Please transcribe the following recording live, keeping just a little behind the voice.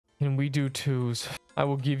Can we do twos? I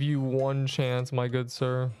will give you one chance, my good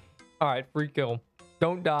sir. All right, free kill.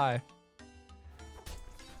 Don't die.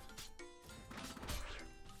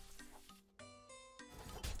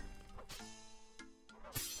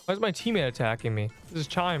 Why is my teammate attacking me? This is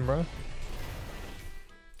Chime, bro.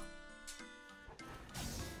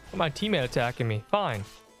 Why my teammate attacking me? Fine.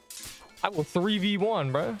 I will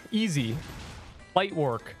 3v1, bro. Easy. Light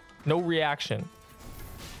work. No reaction.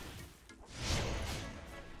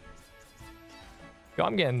 Yo,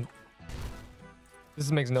 I'm getting...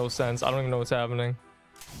 This makes no sense. I don't even know what's happening.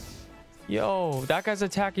 Yo, that guy's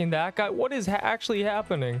attacking that guy. What is actually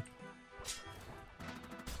happening?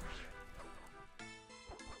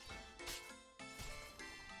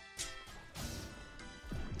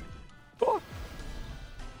 Oh.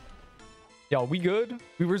 Yo, we good?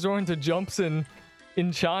 We resorting to jumps in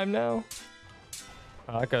Chime now?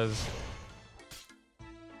 That guy's...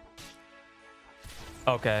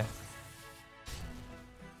 Okay.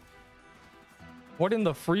 What in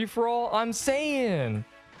the free-for-all? I'm saying!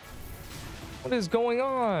 What is going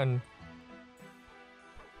on?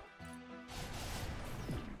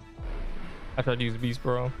 I tried to use Beast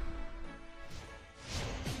Bro.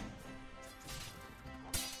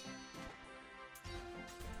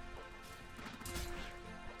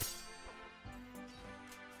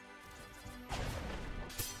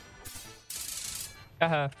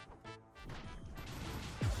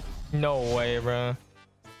 No way, bro.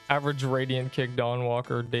 Average Radiant kick Dawn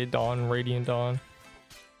Walker, Day Dawn, Radiant Dawn.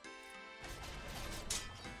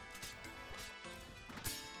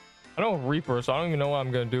 I don't Reaper, so I don't even know what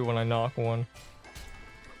I'm gonna do when I knock one.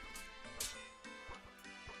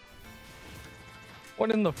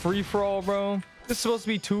 What in the free-for-all, bro? This is supposed to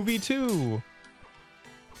be 2v2.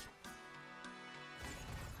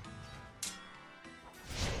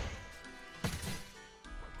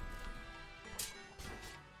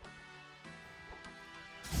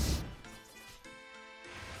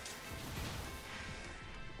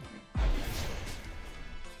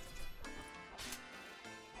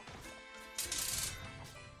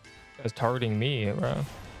 It's targeting me, bro.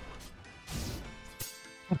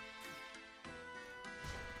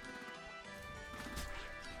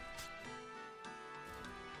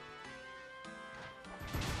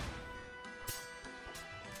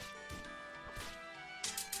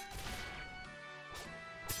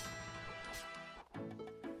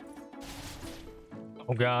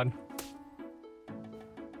 Oh God.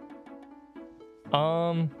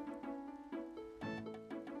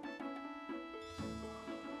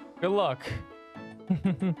 Good luck.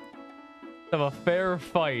 Have a fair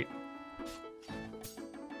fight.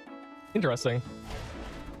 Interesting.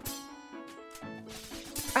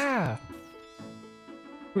 Ah!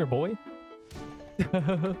 Come here, boy.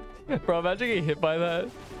 Bro, imagine getting hit by that.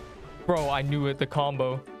 Bro, I knew it, the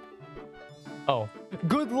combo. Oh.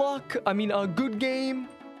 Good luck! I mean, good game.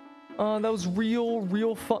 That was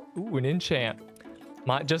real fun. Ooh, an enchant.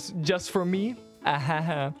 Just for me?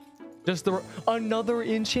 Just another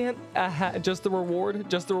enchant. Just the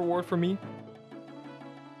reward for me.